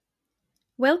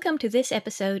Welcome to this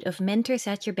episode of Mentors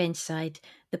at Your Benchside,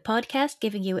 the podcast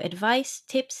giving you advice,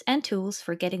 tips, and tools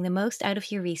for getting the most out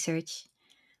of your research.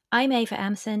 I'm Eva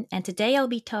Amson, and today I'll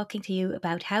be talking to you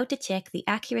about how to check the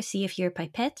accuracy of your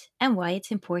pipette and why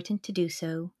it's important to do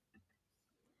so.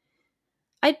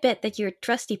 I'd bet that your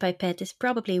trusty pipette is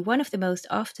probably one of the most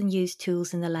often used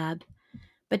tools in the lab.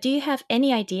 But do you have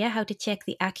any idea how to check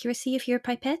the accuracy of your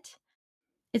pipette?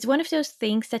 It's one of those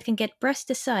things that can get brushed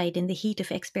aside in the heat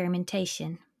of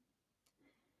experimentation.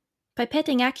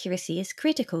 Pipetting accuracy is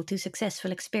critical to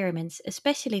successful experiments,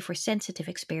 especially for sensitive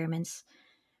experiments.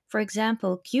 For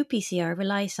example, qPCR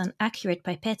relies on accurate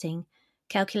pipetting.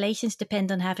 Calculations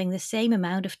depend on having the same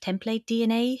amount of template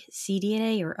DNA,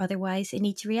 cDNA, or otherwise in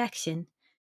each reaction.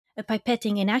 A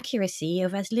pipetting inaccuracy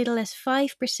of as little as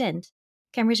 5%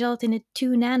 can result in a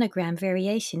 2 nanogram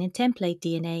variation in template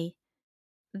DNA.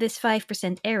 This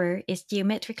 5% error is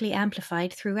geometrically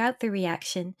amplified throughout the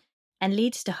reaction and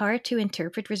leads to hard to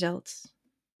interpret results.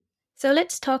 So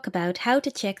let's talk about how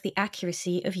to check the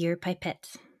accuracy of your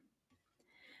pipette.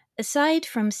 Aside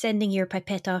from sending your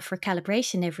pipette off for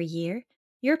calibration every year,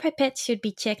 your pipette should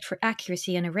be checked for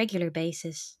accuracy on a regular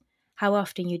basis. How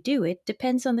often you do it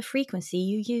depends on the frequency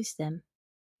you use them.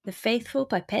 The faithful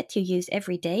pipette you use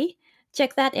every day,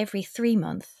 check that every 3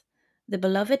 months. The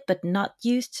beloved but not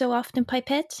used so often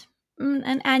pipette,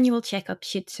 an annual checkup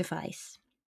should suffice.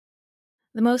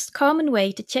 The most common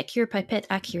way to check your pipette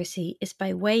accuracy is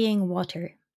by weighing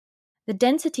water. The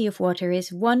density of water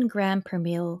is 1 gram per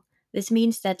ml. This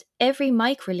means that every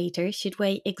microliter should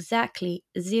weigh exactly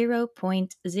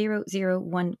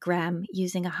 0.001 gram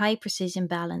using a high precision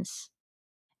balance.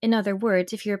 In other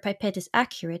words, if your pipette is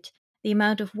accurate, the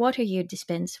amount of water you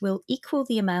dispense will equal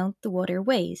the amount the water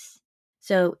weighs.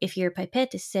 So if your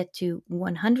pipette is set to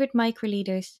 100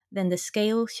 microliters, then the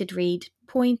scale should read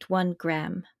 0.1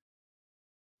 gram.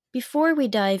 Before we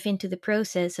dive into the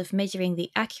process of measuring the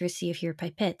accuracy of your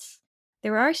pipettes,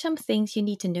 there are some things you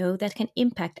need to know that can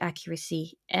impact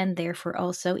accuracy and therefore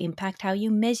also impact how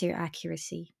you measure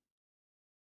accuracy.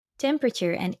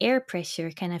 Temperature and air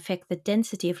pressure can affect the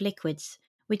density of liquids,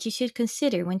 which you should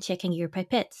consider when checking your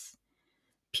pipettes.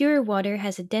 Pure water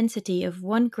has a density of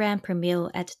 1 gram per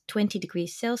ml at 20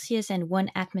 degrees Celsius and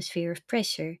 1 atmosphere of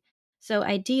pressure, so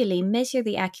ideally measure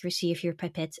the accuracy of your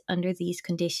pipettes under these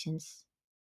conditions.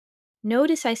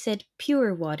 Notice I said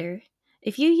pure water.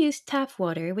 If you use tap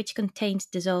water, which contains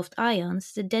dissolved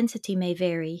ions, the density may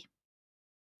vary.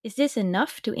 Is this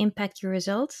enough to impact your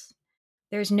results?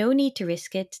 There's no need to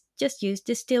risk it, just use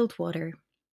distilled water.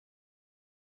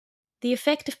 The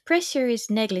effect of pressure is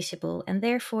negligible, and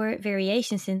therefore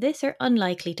variations in this are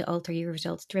unlikely to alter your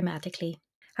results dramatically.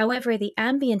 However, the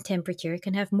ambient temperature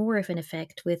can have more of an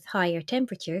effect, with higher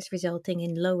temperatures resulting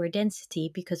in lower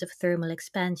density because of thermal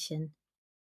expansion.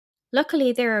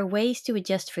 Luckily, there are ways to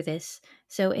adjust for this,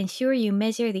 so ensure you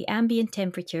measure the ambient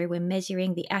temperature when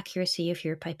measuring the accuracy of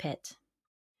your pipette.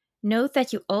 Note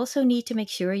that you also need to make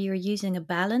sure you're using a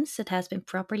balance that has been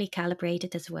properly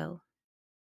calibrated as well.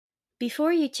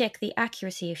 Before you check the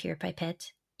accuracy of your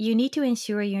pipette, you need to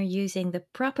ensure you're using the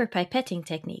proper pipetting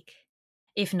technique.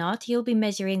 If not, you'll be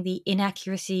measuring the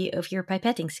inaccuracy of your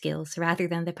pipetting skills rather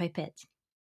than the pipette.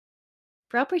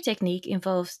 Proper technique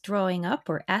involves drawing up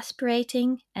or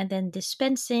aspirating and then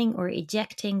dispensing or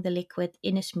ejecting the liquid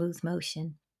in a smooth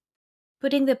motion.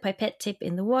 Putting the pipette tip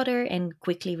in the water and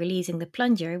quickly releasing the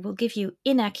plunger will give you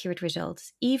inaccurate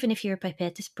results, even if your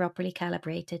pipette is properly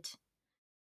calibrated.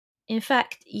 In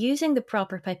fact, using the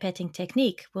proper pipetting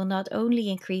technique will not only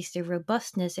increase the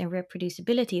robustness and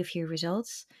reproducibility of your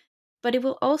results, but it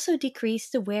will also decrease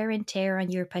the wear and tear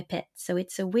on your pipette, so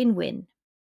it's a win-win.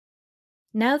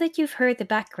 Now that you've heard the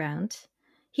background,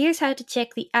 here's how to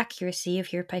check the accuracy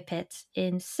of your pipette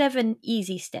in 7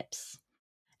 easy steps.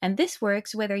 And this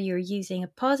works whether you're using a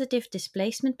positive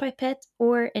displacement pipette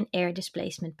or an air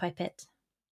displacement pipette.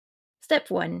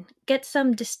 Step 1. Get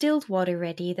some distilled water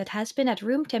ready that has been at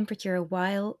room temperature a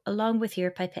while along with your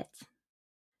pipette.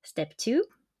 Step 2.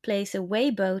 Place a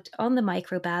weigh boat on the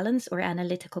microbalance or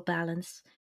analytical balance.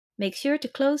 Make sure to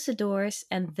close the doors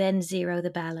and then zero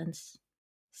the balance.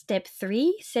 Step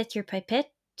 3. Set your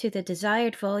pipette to the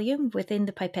desired volume within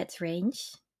the pipette's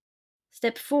range.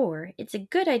 Step 4. It's a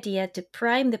good idea to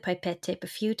prime the pipette tip a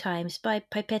few times by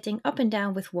pipetting up and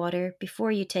down with water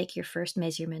before you take your first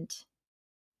measurement.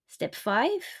 Step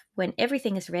 5. When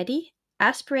everything is ready,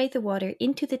 aspirate the water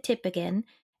into the tip again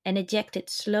and eject it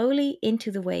slowly into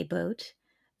the weigh boat.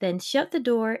 Then shut the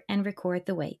door and record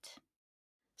the weight.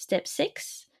 Step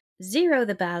 6. Zero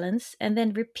the balance and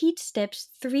then repeat steps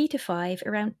 3 to 5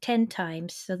 around 10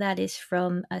 times. So that is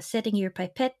from setting your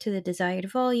pipette to the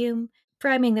desired volume,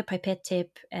 priming the pipette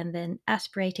tip, and then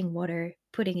aspirating water,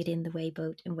 putting it in the weigh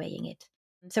boat and weighing it.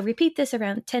 So repeat this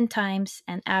around 10 times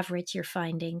and average your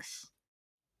findings.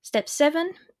 Step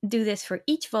 7, do this for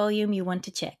each volume you want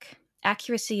to check.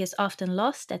 Accuracy is often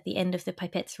lost at the end of the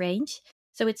pipette's range,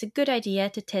 so it's a good idea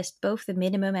to test both the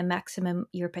minimum and maximum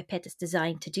your pipette is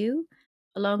designed to do,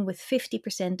 along with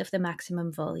 50% of the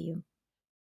maximum volume.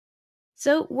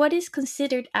 So, what is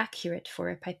considered accurate for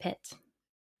a pipette?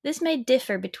 This may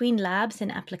differ between labs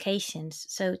and applications,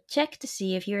 so check to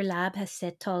see if your lab has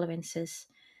set tolerances.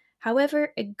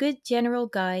 However, a good general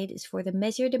guide is for the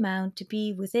measured amount to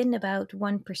be within about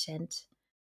 1%.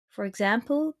 For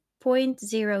example,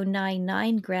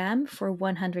 0.099 gram for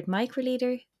 100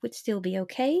 microliter would still be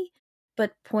okay,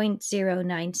 but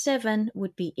 0.097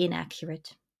 would be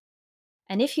inaccurate.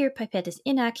 And if your pipette is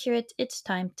inaccurate, it's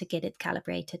time to get it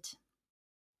calibrated.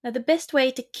 Now, the best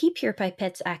way to keep your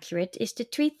pipettes accurate is to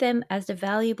treat them as the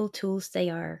valuable tools they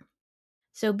are.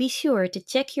 So be sure to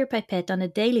check your pipette on a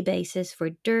daily basis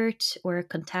for dirt or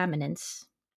contaminants.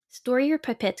 Store your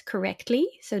pipette correctly,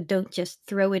 so don't just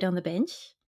throw it on the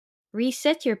bench.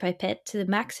 Reset your pipette to the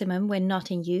maximum when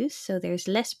not in use, so there's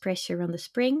less pressure on the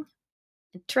spring.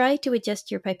 And try to adjust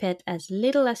your pipette as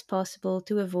little as possible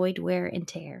to avoid wear and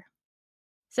tear.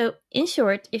 So, in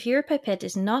short, if your pipette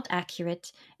is not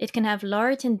accurate, it can have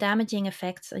large and damaging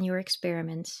effects on your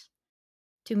experiments.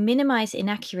 To minimize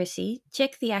inaccuracy,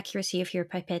 check the accuracy of your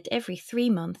pipette every 3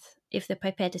 months. If the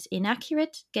pipette is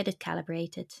inaccurate, get it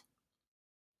calibrated.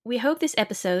 We hope this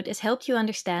episode has helped you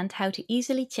understand how to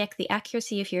easily check the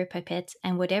accuracy of your pipette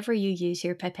and whatever you use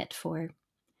your pipette for.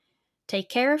 Take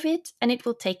care of it, and it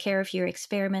will take care of your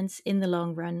experiments in the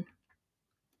long run.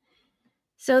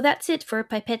 So that's it for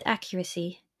pipette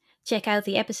accuracy. Check out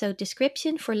the episode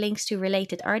description for links to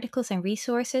related articles and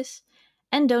resources.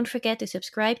 And don't forget to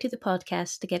subscribe to the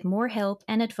podcast to get more help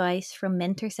and advice from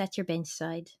mentors at your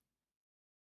benchside.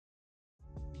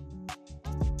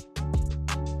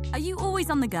 Are you always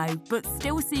on the go, but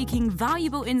still seeking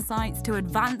valuable insights to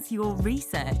advance your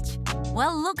research?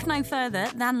 Well, look no further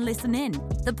than Listen In,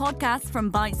 the podcast from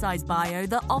Bite Size Bio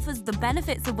that offers the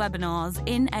benefits of webinars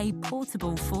in a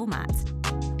portable format.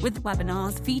 With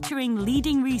webinars featuring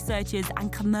leading researchers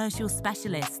and commercial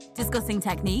specialists discussing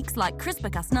techniques like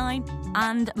CRISPR-Cas9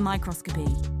 and microscopy.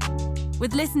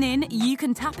 With Listen In, you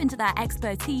can tap into their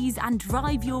expertise and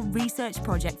drive your research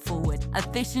project forward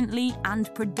efficiently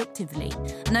and productively,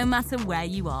 no matter where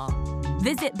you are.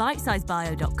 Visit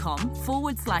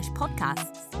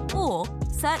bitesizebio.com/podcasts or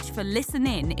search for Listen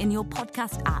In your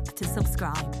podcast app to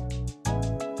subscribe.